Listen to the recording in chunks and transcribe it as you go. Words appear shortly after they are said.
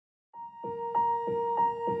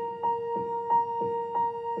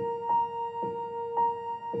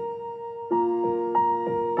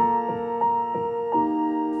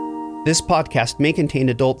This podcast may contain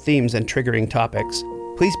adult themes and triggering topics.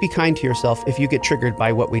 Please be kind to yourself if you get triggered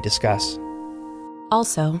by what we discuss.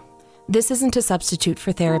 Also, this isn't a substitute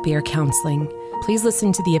for therapy or counseling. Please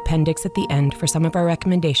listen to the appendix at the end for some of our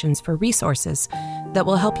recommendations for resources that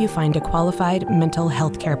will help you find a qualified mental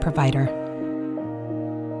health care provider.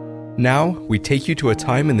 Now, we take you to a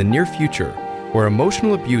time in the near future where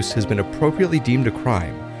emotional abuse has been appropriately deemed a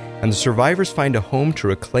crime, and the survivors find a home to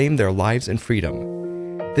reclaim their lives and freedom.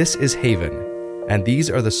 This is Haven, and these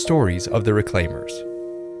are the stories of the Reclaimers.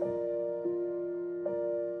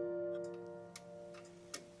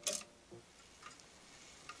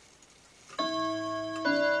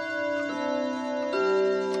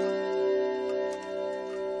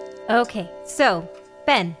 Okay, so,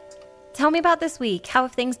 Ben, tell me about this week. How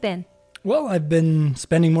have things been? Well, I've been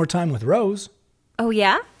spending more time with Rose. Oh,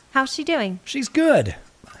 yeah? How's she doing? She's good.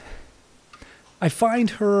 I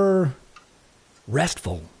find her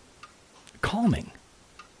restful, calming.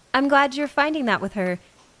 I'm glad you're finding that with her.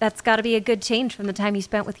 That's got to be a good change from the time you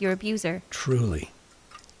spent with your abuser. Truly.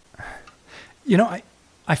 You know,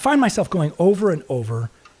 I find myself going over and over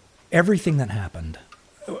everything that happened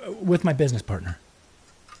with my business partner.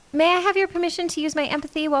 May I have your permission to use my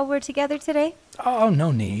empathy while we're together today? Oh,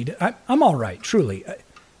 no need. I'm all right, truly.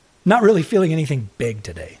 Not really feeling anything big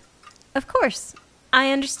today. Of course.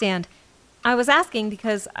 I understand. I was asking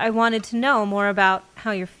because I wanted to know more about how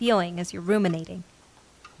you're feeling as you're ruminating.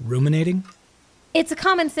 Ruminating? It's a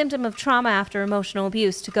common symptom of trauma after emotional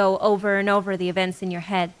abuse to go over and over the events in your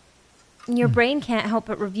head. Your brain can't help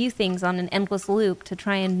but review things on an endless loop to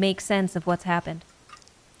try and make sense of what's happened.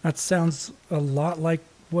 That sounds a lot like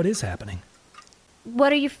what is happening.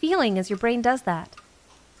 What are you feeling as your brain does that?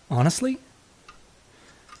 Honestly?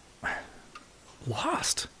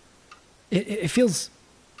 Lost. It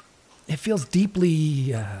feels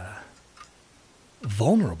deeply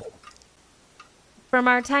vulnerable. From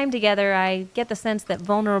our time together, I get the sense that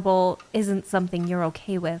vulnerable isn't something you're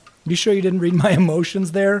okay with. You sure you didn't read my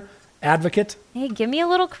emotions there, advocate? Hey, give me a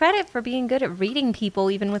little credit for being good at reading people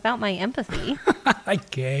even without my empathy.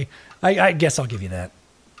 Okay. I guess I'll give you that.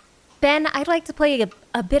 Ben, I'd like to play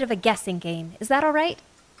a bit of a guessing game. Is that all right?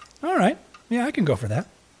 All right. Yeah, I can go for that.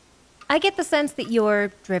 I get the sense that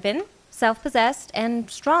you're driven, self-possessed, and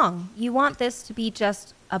strong. You want this to be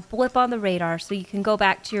just a blip on the radar so you can go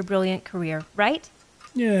back to your brilliant career, right?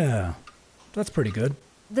 Yeah, that's pretty good.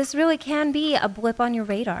 This really can be a blip on your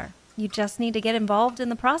radar. You just need to get involved in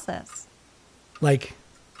the process. Like,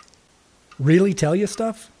 really tell you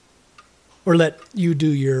stuff? Or let you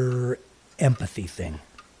do your empathy thing?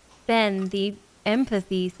 Ben, the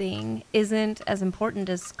empathy thing isn't as important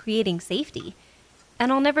as creating safety.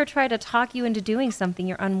 And I'll never try to talk you into doing something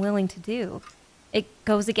you're unwilling to do. It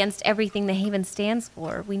goes against everything the Haven stands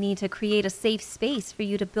for. We need to create a safe space for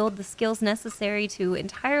you to build the skills necessary to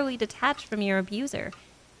entirely detach from your abuser.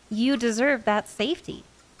 You deserve that safety.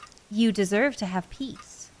 You deserve to have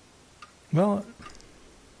peace. Well,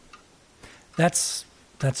 that's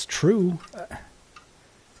true.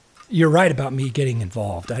 You're right about me getting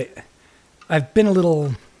involved. I've been a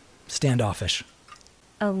little standoffish.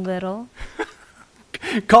 A little?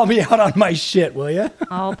 Call me out on my shit, will you?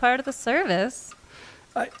 All part of the service.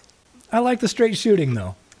 I like the straight shooting,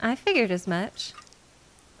 though. I figured as much.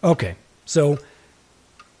 Okay, so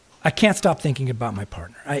I can't stop thinking about my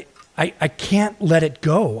partner. I can't let it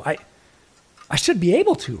go. I should be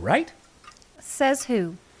able to, right? Says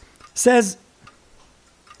who? Says,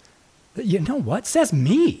 you know what? Says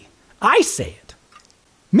me. I say it.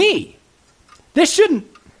 Me. This shouldn't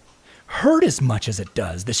hurt as much as it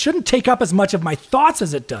does. This shouldn't take up as much of my thoughts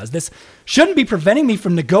as it does. This shouldn't be preventing me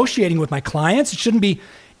from negotiating with my clients. It shouldn't be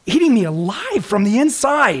eating me alive from the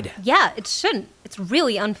inside. Yeah, it shouldn't. It's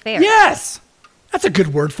really unfair. Yes! That's a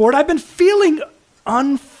good word for it. I've been feeling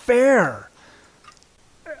unfair.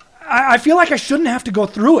 I feel like I shouldn't have to go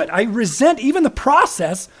through it. I resent even the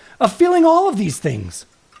process of feeling all of these things.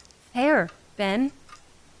 Fair, Ben.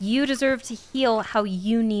 You deserve to heal how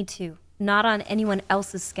you need to, not on anyone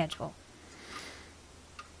else's schedule.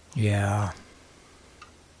 Yeah.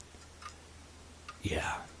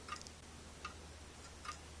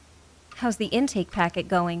 How's the intake packet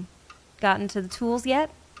going? Gotten to the tools yet?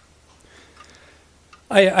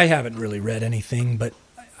 I haven't really read anything, but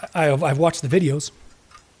I've watched the videos.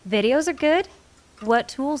 Videos are good. What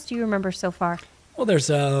tools do you remember so far? Well, there's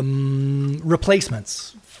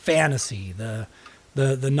replacements, fantasy, the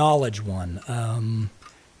knowledge one,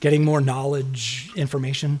 getting more knowledge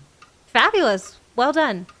information. Fabulous. Well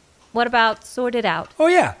done. What about Sort It Out? Oh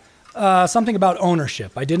yeah, something about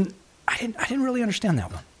ownership. I didn't really understand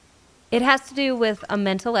that one. It has to do with a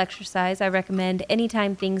mental exercise I recommend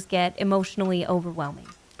anytime things get emotionally overwhelming.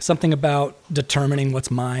 Something about determining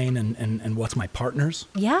what's mine and what's my partner's?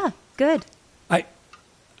 Yeah, good. I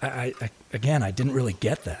again, I didn't really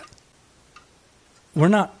get that. We're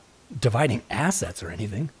not dividing assets or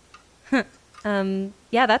anything.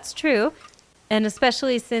 Yeah, that's true. And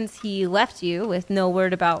especially since he left you with no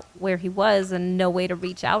word about where he was and no way to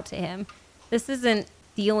reach out to him. This isn't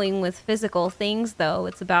dealing with physical things, though.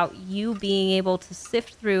 It's about you being able to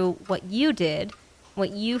sift through what you did,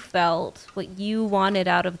 what you felt, what you wanted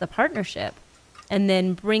out of the partnership, and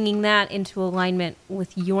then bringing that into alignment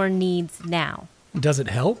with your needs now. Does it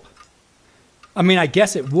help? I mean, I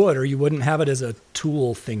guess it would, or you wouldn't have it as a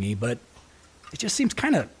tool thingy, but it just seems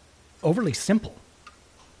kind of overly simple.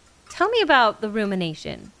 Tell me about the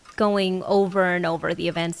rumination, going over and over the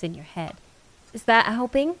events in your head. Is that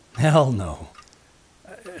helping? Hell no.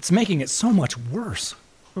 It's making it so much worse.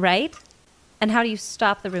 Right? And how do you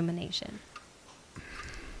stop the rumination?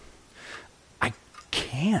 I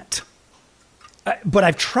can't. But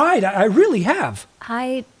I've tried. I really have.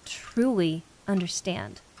 I truly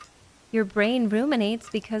understand. Your brain ruminates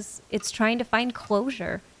because it's trying to find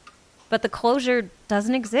closure. But the closure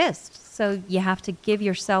doesn't exist, so you have to give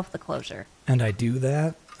yourself the closure. And I do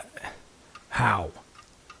that? How?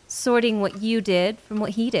 Sorting what you did from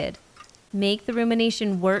what he did. Make the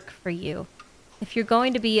rumination work for you. If you're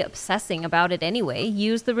going to be obsessing about it anyway,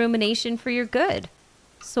 use the rumination for your good.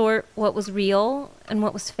 Sort what was real and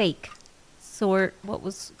what was fake. Sort what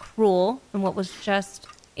was cruel and what was just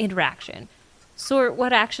interaction. Sort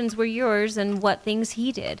what actions were yours and what things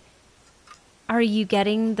he did. Are you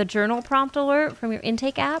getting the journal prompt alert from your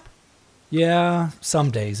intake app? Yeah,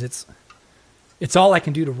 some days. It's all I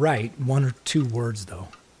can do to write, 1 or 2 words, though.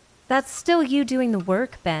 That's still you doing the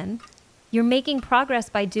work, Ben. You're making progress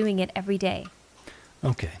by doing it every day.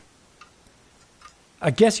 Okay.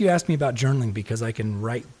 I guess you asked me about journaling because I can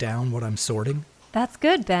write down what I'm sorting. That's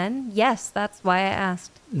good, Ben. Yes, that's why I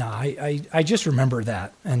asked. No, I just remember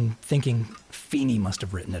that and thinking Feeney must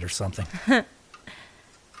have written it or something.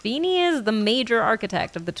 Feeney is the major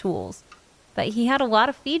architect of the tools, but he had a lot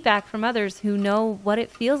of feedback from others who know what it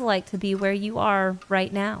feels like to be where you are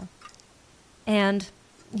right now. And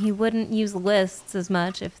he wouldn't use lists as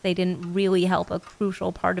much if they didn't really help a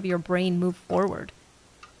crucial part of your brain move forward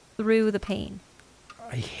through the pain.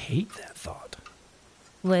 I hate that thought.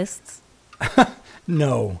 Lists?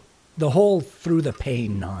 No, the whole through the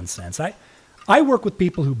pain nonsense. I work with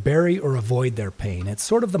people who bury or avoid their pain. It's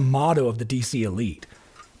sort of the motto of the DC Elite.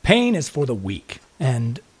 Pain is for the weak,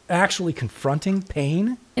 and actually confronting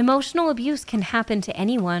pain? Emotional abuse can happen to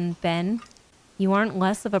anyone, Ben. You aren't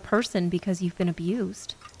less of a person because you've been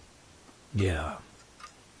abused. Yeah.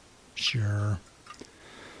 Sure.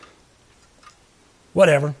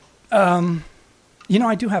 Whatever.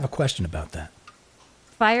 I do have a question about that.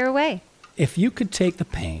 Fire away. If you could take the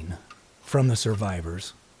pain from the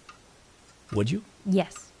survivors, would you?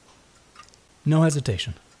 Yes. No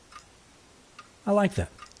hesitation. I like that.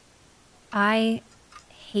 I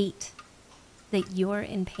hate that you're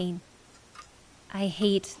in pain. I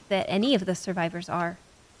hate that any of the survivors are.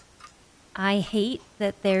 I hate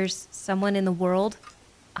that there's someone in the world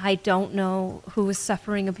I don't know who is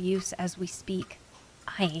suffering abuse as we speak.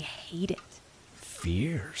 I hate it.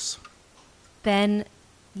 Fierce. Ben,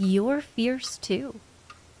 you're fierce too.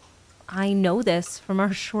 I know this from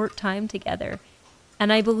our short time together,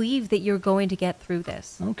 and I believe that you're going to get through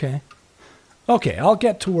this. Okay, I'll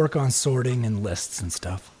get to work on sorting and lists and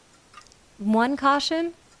stuff. One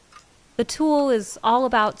caution, the tool is all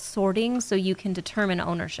about sorting so you can determine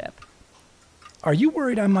ownership. Are you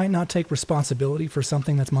worried I might not take responsibility for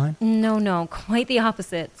something that's mine? No, quite the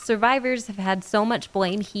opposite. Survivors have had so much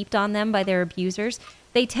blame heaped on them by their abusers,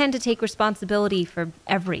 they tend to take responsibility for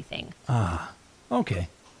everything. Okay.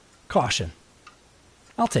 Caution.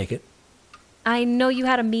 I'll take it. I know you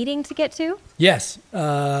had a meeting to get to? Yes,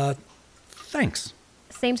 thanks.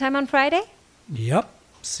 Same time on Friday? Yep,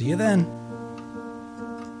 see you then.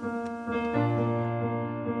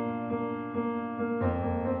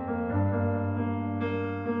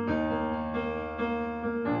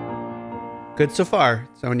 Good so far,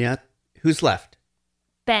 Sonia. Who's left?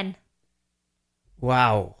 Ben.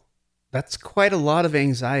 Wow. That's quite a lot of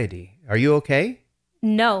anxiety. Are you okay?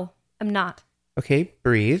 No, I'm not. Okay,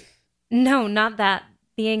 breathe. No, not that.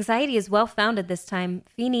 The anxiety is well-founded this time.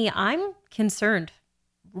 Feeney, I'm concerned.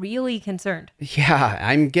 Really concerned. Yeah,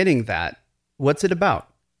 I'm getting that. What's it about?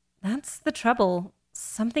 That's the trouble.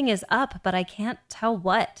 Something is up, but I can't tell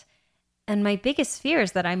what. And my biggest fear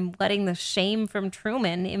is that I'm letting the shame from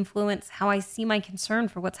Truman influence how I see my concern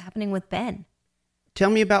for what's happening with Ben. Tell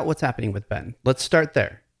me about what's happening with Ben. Let's start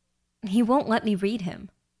there. He won't let me read him.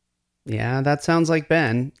 Yeah, that sounds like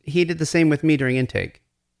Ben. He did the same with me during intake.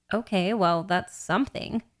 Okay, well, that's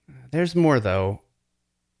something. There's more, though.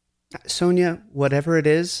 Sonia, whatever it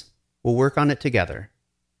is, we'll work on it together.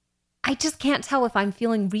 I just can't tell if I'm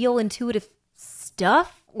feeling real intuitive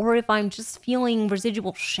stuff or if I'm just feeling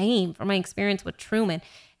residual shame from my experience with Truman.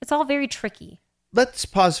 It's all very tricky. Let's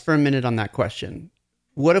pause for a minute on that question.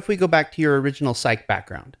 What if we go back to your original psych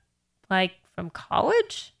background? Like from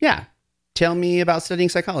college? Yeah. Tell me about studying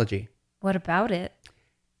psychology. What about it?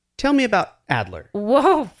 Tell me about Adler.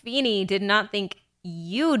 Whoa, Feeney, did not think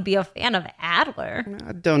you'd be a fan of Adler.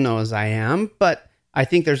 I don't know as I am, but I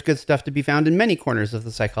think there's good stuff to be found in many corners of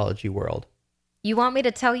the psychology world. You want me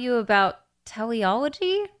to tell you about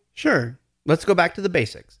teleology? Sure. Let's go back to the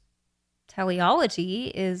basics.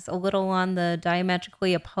 Teleology is a little on the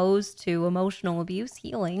diametrically opposed to emotional abuse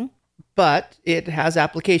healing. But it has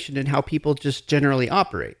application in how people just generally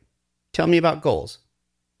operate. Tell me about goals.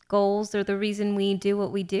 Goals are the reason we do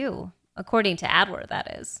what we do, according to Adler,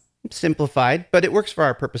 that is. Simplified, but it works for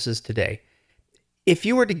our purposes today. If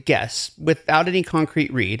you were to guess, without any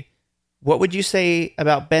concrete read, what would you say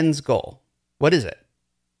about Ben's goal? What is it?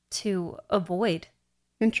 To avoid.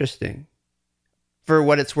 Interesting. For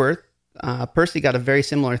what it's worth, Percy got a very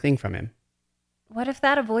similar thing from him. What if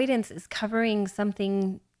that avoidance is covering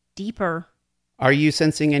something deeper? Are you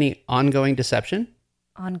sensing any ongoing deception?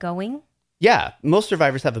 Ongoing? Yeah, most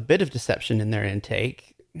survivors have a bit of deception in their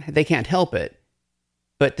intake. They can't help it.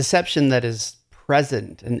 But deception that is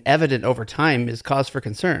present and evident over time is cause for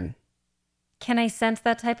concern. Can I sense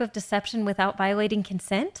that type of deception without violating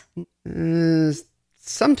consent?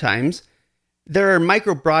 Sometimes. There are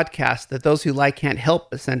micro broadcasts that those who lie can't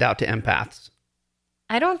help but send out to empaths.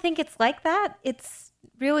 I don't think it's like that. It's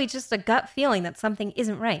really just a gut feeling that something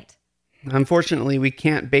isn't right. Unfortunately, we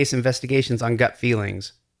can't base investigations on gut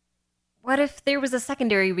feelings. What if there was a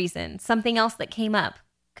secondary reason, something else that came up?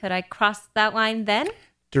 Could I cross that line then?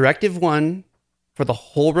 Directive 1 for the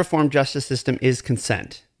whole reformed justice system is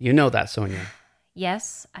consent. You know that, Sonia.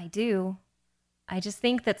 Yes, I do. I just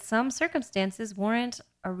think that some circumstances warrant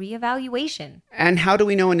a reevaluation. And how do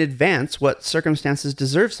we know in advance what circumstances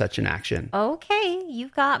deserve such an action? Okay,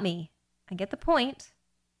 you've got me. I get the point.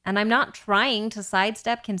 And I'm not trying to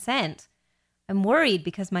sidestep consent. I'm worried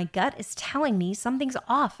because my gut is telling me something's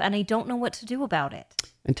off and I don't know what to do about it.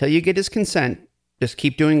 Until you get his consent, just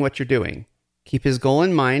keep doing what you're doing. Keep his goal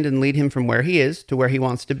in mind and lead him from where he is to where he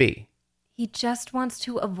wants to be. He just wants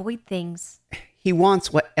to avoid things. He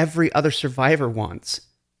wants what every other survivor wants.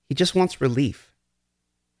 He just wants relief.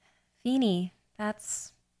 Feeney,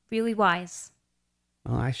 that's really wise.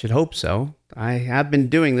 Well, I should hope so. I have been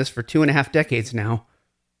doing this for 2.5 decades now.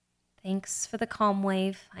 Thanks for the calm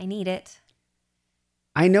wave. I need it.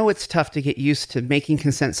 I know it's tough to get used to making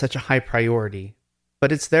consent such a high priority,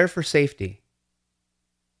 but it's there for safety.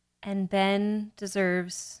 And Ben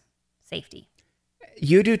deserves safety.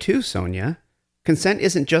 You do too, Sonia. Consent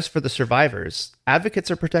isn't just for the survivors.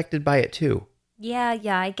 Advocates are protected by it too. Yeah,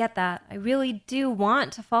 I get that. I really do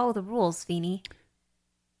want to follow the rules, Feeney.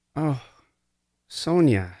 Oh,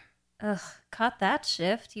 Sonia. Ugh, caught that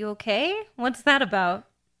shift. You okay? What's that about?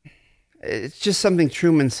 It's just something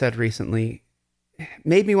Truman said recently.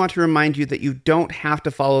 Made me want to remind you that you don't have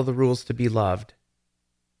to follow the rules to be loved.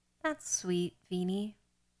 That's sweet, Feeney.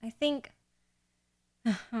 I think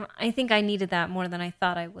I needed that more than I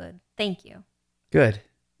thought I would. Thank you. Good.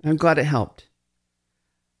 I'm glad it helped.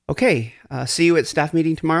 Okay, see you at staff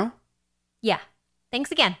meeting tomorrow? Yeah.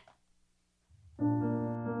 Thanks again.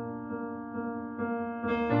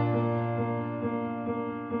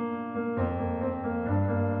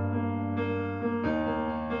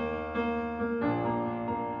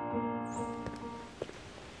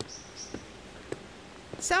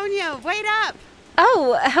 Sonia, wait up!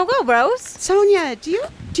 Oh, hello, Rose. Sonia, do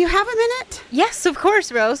you have a minute? Yes, of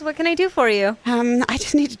course, Rose. What can I do for you? I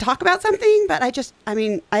just need to talk about something, but I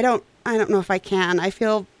don't know if I can. I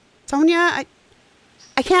feel, Sonia, I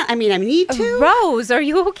can't. I need to. Rose, are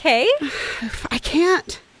you okay? I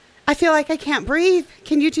can't. I feel like I can't breathe.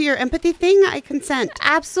 Can you do your empathy thing? I consent.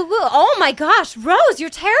 Absolutely. Oh my gosh, Rose, you're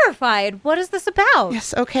terrified. What is this about?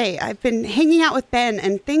 Yes, okay. I've been hanging out with Ben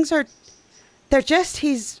and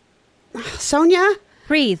he's... Sonia?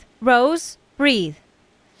 Breathe. Rose, breathe.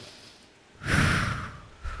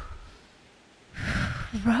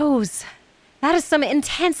 Rose, that is some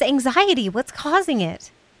intense anxiety. What's causing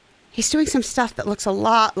it? He's doing some stuff that looks a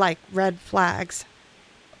lot like red flags.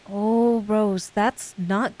 Oh, Rose, that's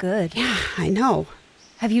not good. Yeah, I know.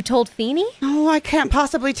 Have you told Feeney? No, I can't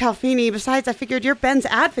possibly tell Feeney. Besides, I figured you're Ben's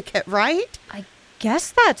advocate, right? I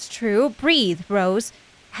guess that's true. Breathe, Rose.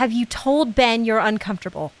 Have you told Ben you're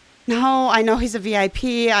uncomfortable? No, I know he's a VIP.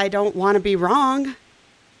 I don't want to be wrong.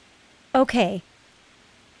 Okay.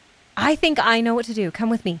 I think I know what to do. Come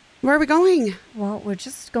with me. Where are we going? Well, we're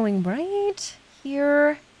just going right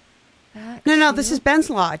here. No, this is Ben's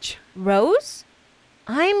lodge. Rose?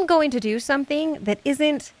 I'm going to do something that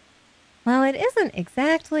isn't, well, it isn't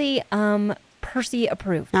exactly, Percy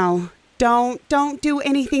approved. No, don't do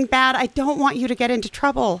anything bad. I don't want you to get into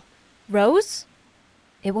trouble. Rose,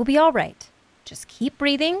 it will be all right. Just keep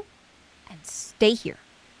breathing and stay here.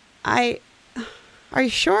 Are you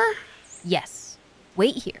sure? Yes,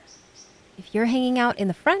 wait here. If you're hanging out in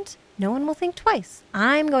the front, no one will think twice.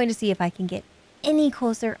 I'm going to see if I can get any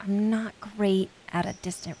closer. I'm not great at a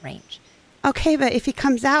distant range. Okay, but if he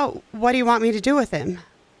comes out, what do you want me to do with him?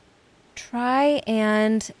 Try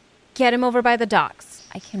and get him over by the docks.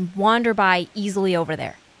 I can wander by easily over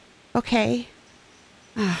there. Okay.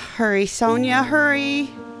 Hurry, Sonia, hurry.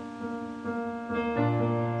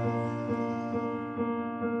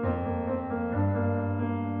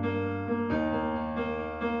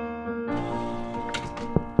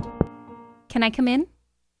 Can I come in?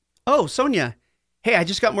 Oh, Sonia. Hey, I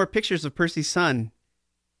just got more pictures of Percy's son.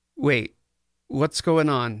 Wait, what's going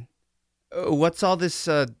on? What's all this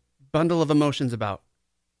bundle of emotions about?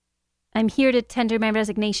 I'm here to tender my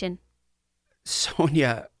resignation.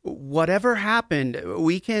 Sonia, whatever happened,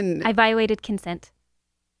 we can... I violated consent.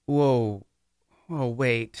 Whoa. Oh,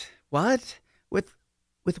 wait. What? With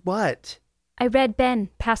what? I read Ben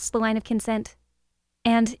past the line of consent.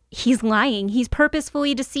 And he's lying. He's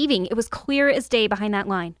purposefully deceiving. It was clear as day behind that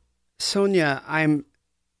line. Sonia,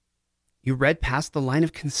 You read past the line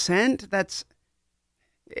of consent?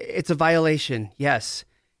 It's a violation, yes.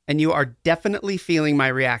 And you are definitely feeling my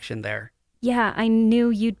reaction there. Yeah, I knew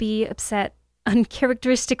you'd be upset.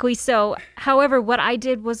 Uncharacteristically so. However, what I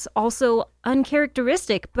did was also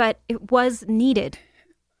uncharacteristic, but it was needed.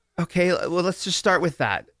 Okay, well, let's just start with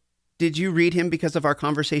that. Did you read him because of our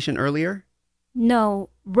conversation earlier? No,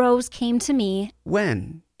 Rose came to me.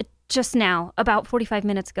 When? Just now, about 45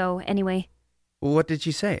 minutes ago, anyway. What did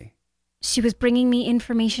she say? She was bringing me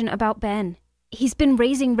information about Ben. He's been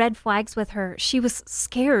raising red flags with her. She was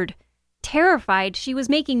scared, terrified. She was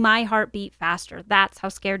making my heart beat faster. That's how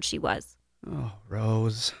scared she was. Oh,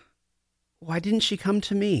 Rose. Why didn't she come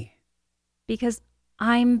to me? Because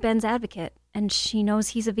I'm Ben's advocate, and she knows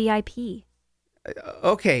he's a VIP.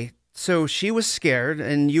 Okay, so she was scared,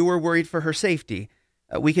 and you were worried for her safety.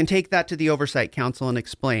 We can take that to the Oversight Council and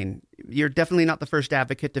explain. You're definitely not the first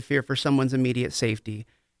advocate to fear for someone's immediate safety.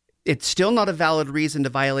 It's still not a valid reason to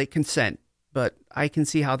violate consent, but I can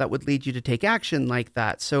see how that would lead you to take action like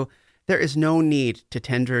that. So there is no need to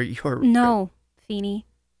tender your... No, Feeney.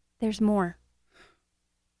 There's more.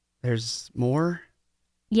 There's more?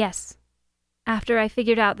 Yes. After I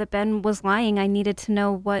figured out that Ben was lying, I needed to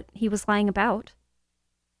know what he was lying about.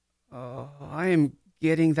 Oh, I am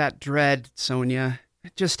getting that dread, Sonia.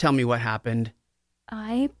 Just tell me what happened.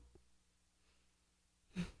 I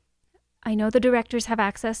know the directors have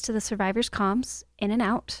access to the survivors' comms in and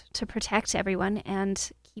out to protect everyone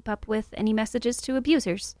and keep up with any messages to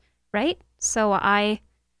abusers, right? So I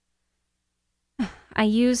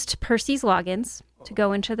used Percy's logins to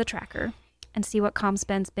go into the tracker and see what comms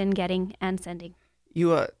Ben's been getting and sending.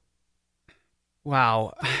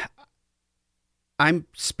 Wow. I'm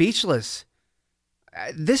speechless.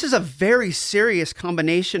 This is a very serious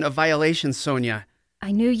combination of violations, Sonia.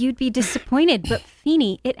 I knew you'd be disappointed, but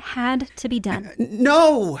Feeney, it had to be done.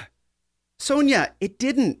 No! Sonia, it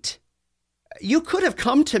didn't. You could have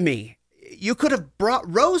come to me. You could have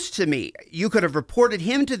brought Rose to me. You could have reported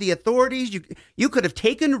him to the authorities. You could have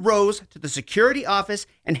taken Rose to the security office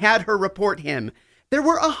and had her report him. There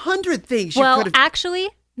were 100 things you could have... Well, actually,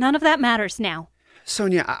 none of that matters now.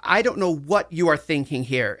 Sonia, I don't know what you are thinking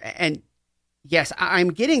here. And yes,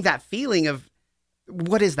 I'm getting that feeling of...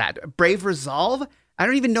 What is that? Brave resolve? I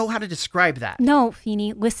don't even know how to describe that. No,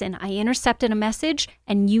 Feeney, listen, I intercepted a message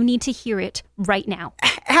and you need to hear it right now.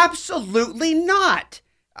 Absolutely not.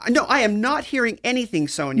 No, I am not hearing anything,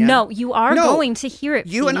 Sonia. No, you are going to hear it,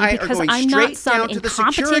 you Feeney, and I because are going I'm straight not some down to the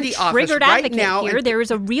incompetent, security office triggered right advocate now. Here. There is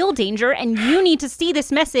a real danger, and you need to see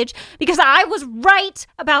this message because I was right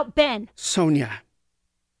about Ben. Sonia,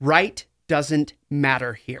 right doesn't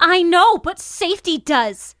matter here. I know, but safety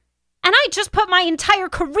does. And I just put my entire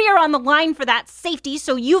career on the line for that safety,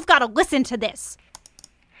 so you've got to listen to this.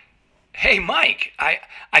 Hey, Mike, I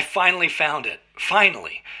finally found it.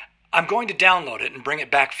 Finally. I'm going to download it and bring it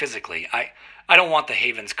back physically. I don't want the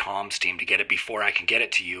Haven's comms team to get it before I can get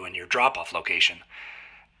it to you in your drop-off location.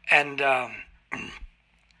 And,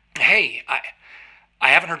 hey, I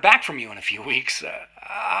haven't heard back from you in a few weeks.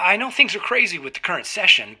 I know things are crazy with the current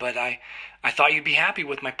session, but I thought you'd be happy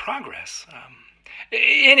with my progress.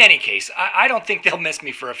 In any case, I don't think they'll miss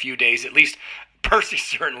me for a few days. At least Percy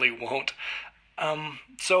certainly won't.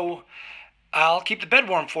 So I'll keep the bed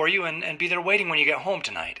warm for you and be there waiting when you get home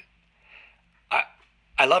tonight.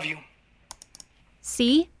 I love you.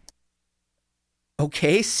 See?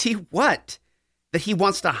 Okay, see what? That he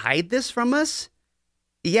wants to hide this from us?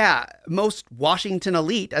 Yeah, most Washington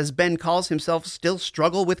elite, as Ben calls himself, still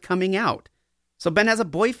struggle with coming out. So Ben has a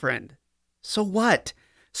boyfriend. So what?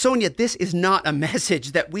 Sonia, this is not a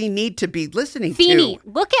message that we need to be listening Feeney, to.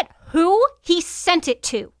 look at who he sent it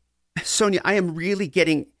to. Sonia, I am really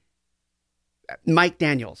getting Mike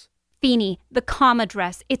Daniels. Feeney, the com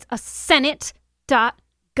address, it's a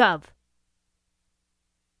senate.gov.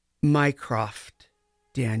 Mycroft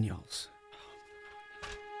Daniels.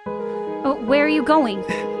 Oh, where are you going?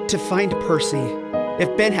 To find Percy.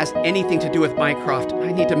 If Ben has anything to do with Mycroft,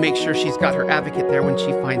 I need to make sure she's got her advocate there when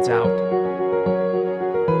she finds out.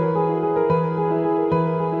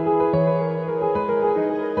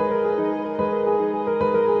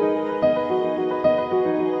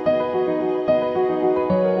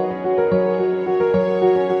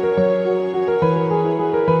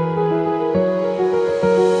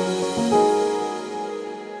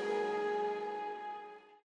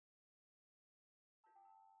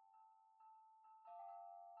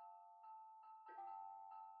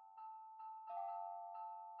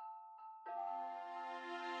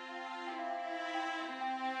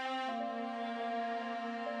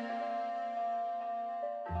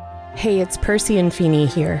 Hey, it's Percy and Feeney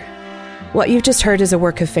here. What you've just heard is a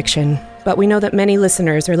work of fiction, but we know that many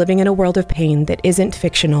listeners are living in a world of pain that isn't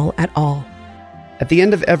fictional at all. At the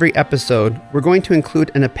end of every episode, we're going to include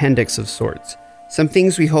an appendix of sorts. Some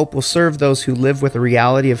things we hope will serve those who live with a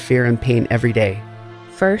reality of fear and pain every day.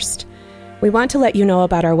 First, we want to let you know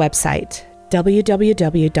about our website,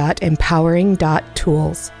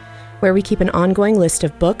 www.empowering.tools, where we keep an ongoing list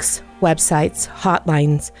of books, websites,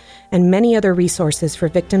 hotlines, and many other resources for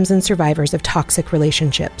victims and survivors of toxic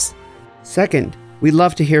relationships. Second, we'd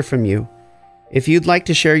love to hear from you. If you'd like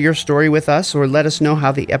to share your story with us or let us know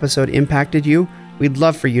how the episode impacted you, we'd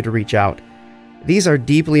love for you to reach out. These are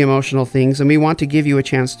deeply emotional things, and we want to give you a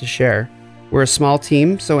chance to share. We're a small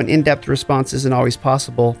team, so an in-depth response isn't always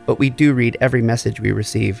possible, but we do read every message we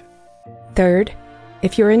receive. Third,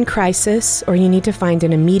 if you're in crisis or you need to find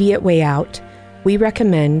an immediate way out, we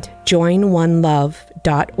recommend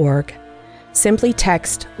joinonelove.org. Simply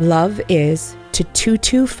text "Love Is" to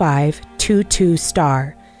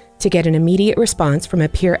 22522* to get an immediate response from a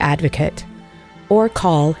peer advocate, or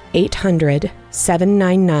call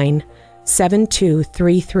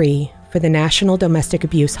 800-799-7233 for the National Domestic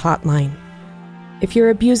Abuse Hotline. If your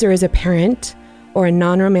abuser is a parent or a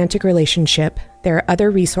non-romantic relationship, there are other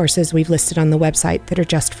resources we've listed on the website that are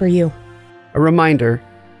just for you. A reminder,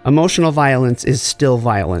 emotional violence is still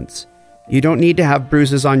violence. You don't need to have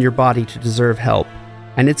bruises on your body to deserve help,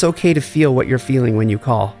 and it's okay to feel what you're feeling when you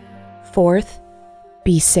call. Fourth,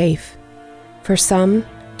 be safe. For some,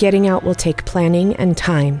 getting out will take planning and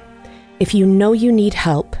time. If you know you need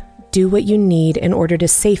help, do what you need in order to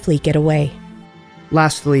safely get away.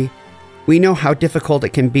 Lastly, we know how difficult it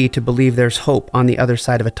can be to believe there's hope on the other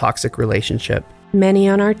side of a toxic relationship. Many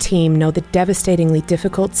on our team know the devastatingly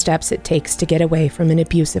difficult steps it takes to get away from an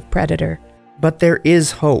abusive predator. But there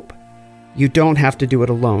is hope. You don't have to do it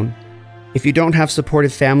alone. If you don't have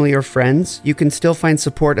supportive family or friends, you can still find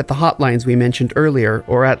support at the hotlines we mentioned earlier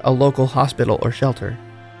or at a local hospital or shelter.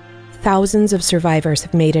 Thousands of survivors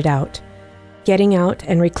have made it out. Getting out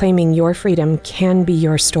and reclaiming your freedom can be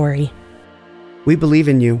your story. We believe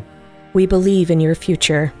in you. We believe in your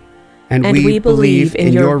future. And we believe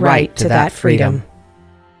in your right to that freedom.